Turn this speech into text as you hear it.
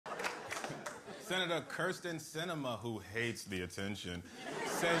Senator Kirsten Sinema, who hates the attention,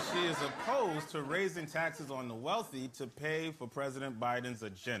 says she is opposed to raising taxes on the wealthy to pay for President Biden's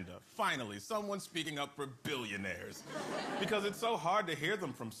agenda. Finally, someone speaking up for billionaires. Because it's so hard to hear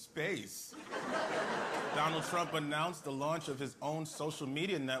them from space. Donald Trump announced the launch of his own social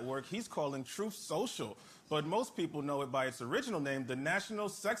media network he's calling Truth Social. But most people know it by its original name, the National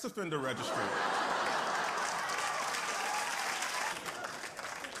Sex Offender Registry.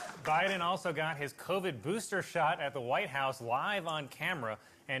 Biden also got his COVID booster shot at the White House live on camera.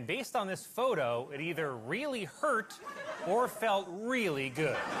 And based on this photo, it either really hurt or felt really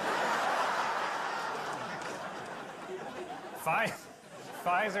good.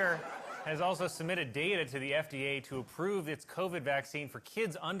 Pfizer has also submitted data to the FDA to approve its COVID vaccine for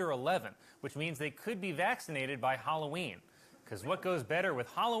kids under 11, which means they could be vaccinated by Halloween. Because what goes better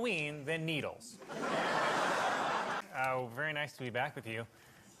with Halloween than needles? Very nice to be back with you.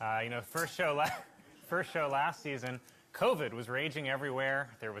 First show last season, COVID was raging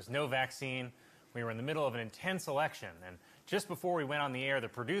everywhere. There was no vaccine. We were in the middle of an intense election. And just before we went on the air, the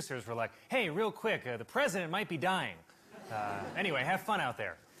producers were like, hey, real quick, the president might be dying. Anyway, have fun out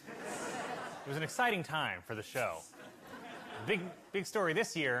there. It was an exciting time for the show. Big story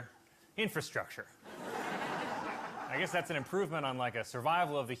this year, infrastructure. I guess that's an improvement on like a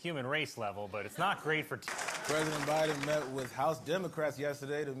survival of the human race level, but it's not great for... President Biden met with House Democrats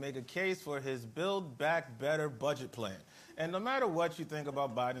yesterday to make a case for his Build Back Better budget plan. And no matter what you think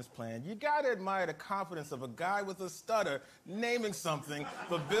about Biden's plan, you gotta admire the confidence of a guy with a stutter naming something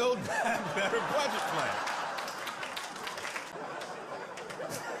the Build Back Better budget plan.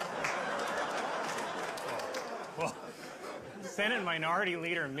 Well, Senate Minority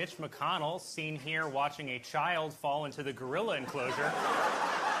Leader Mitch McConnell, seen here watching a child fall into the gorilla enclosure.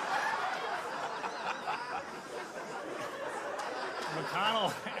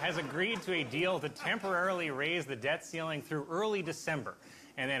 McConnell has agreed to a deal to temporarily raise the debt ceiling through early December.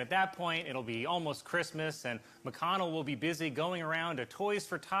 And then at that point, it'll be almost Christmas, and McConnell will be busy going around to Toys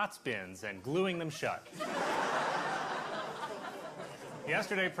for Tots bins and gluing them shut.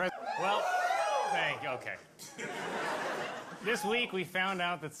 Yesterday, okay. This week, we found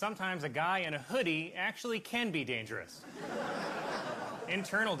out that sometimes a guy in a hoodie actually can be dangerous.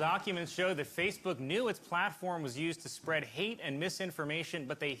 Internal documents show that Facebook knew its platform was used to spread hate and misinformation,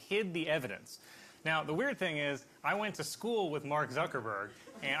 but they hid the evidence. Now, the weird thing is, I went to school with Mark Zuckerberg,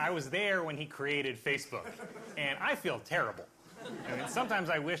 and I was there when he created Facebook. And I feel terrible. I mean, sometimes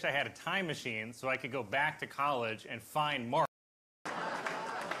I wish I had a time machine so I could go back to college and find Mark.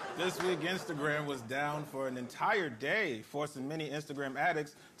 This week, Instagram was down for an entire day, forcing many Instagram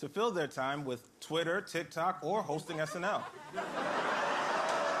addicts to fill their time with Twitter, TikTok, or hosting SNL.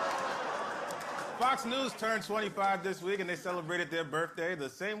 Fox News turned 25 this week, and they celebrated their birthday the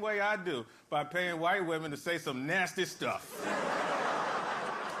same way I do, by paying white women to say some nasty stuff.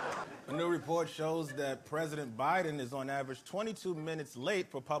 A new report shows that President Biden is on average 22 minutes late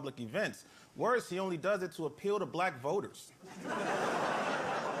for public events. Worse, he only does it to appeal to black voters.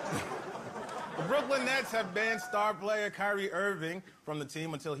 The Brooklyn Nets have banned star player Kyrie Irving from the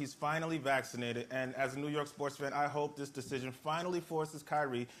team until he's finally vaccinated. And as a New York sports fan, I hope this decision finally forces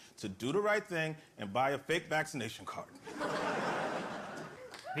Kyrie to do the right thing and buy a fake vaccination card.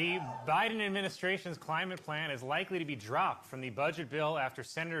 The Biden administration's climate plan is likely to be dropped from the budget bill after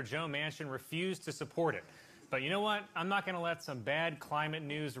Senator Joe Manchin refused to support it. But you know what? I'm not going to let some bad climate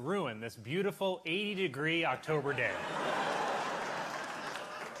news ruin this beautiful 80-degree October day.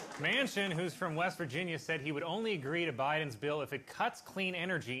 Manchin, who's from West Virginia, said he would only agree to Biden's bill if it cuts clean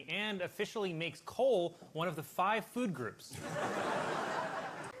energy and officially makes coal one of the 5 food groups.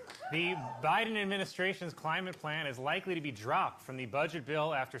 The Biden administration's climate plan is likely to be dropped from the budget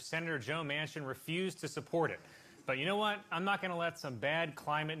bill after Senator Joe Manchin refused to support it. But you know what? I'm not going to let some bad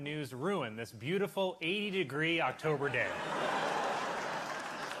climate news ruin this beautiful 80-degree October day.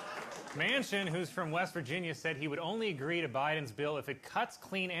 Manchin, who's from West Virginia, said he would only agree to Biden's bill if it cuts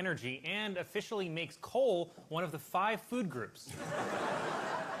clean energy and officially makes coal one of the 5 food groups.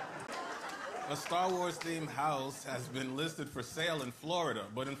 A Star Wars themed house has been listed for sale in Florida,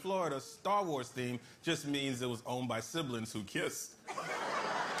 but in Florida, Star Wars theme just means it was owned by siblings who kissed.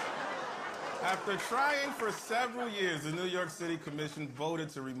 After trying for several years, the New York City Commission voted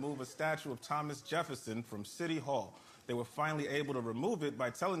to remove a statue of Thomas Jefferson from City Hall. They were finally able to remove it by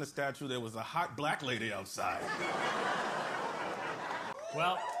telling the statue there was a hot black lady outside.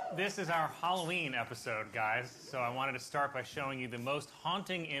 Well, this is our Halloween episode, guys, so I wanted to start by showing you the most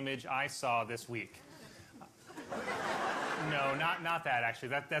haunting image I saw this week. No, not that, actually.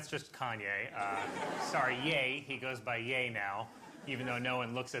 That's just Kanye. Sorry, Ye. He goes by Ye now. even though no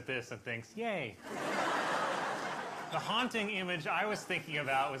one looks at this and thinks, yay. The haunting image I was thinking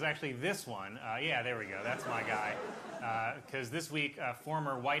about was actually this one. Yeah, there we go. That's my guy. Because this week,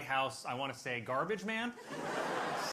 former White House, I want to say, garbage man,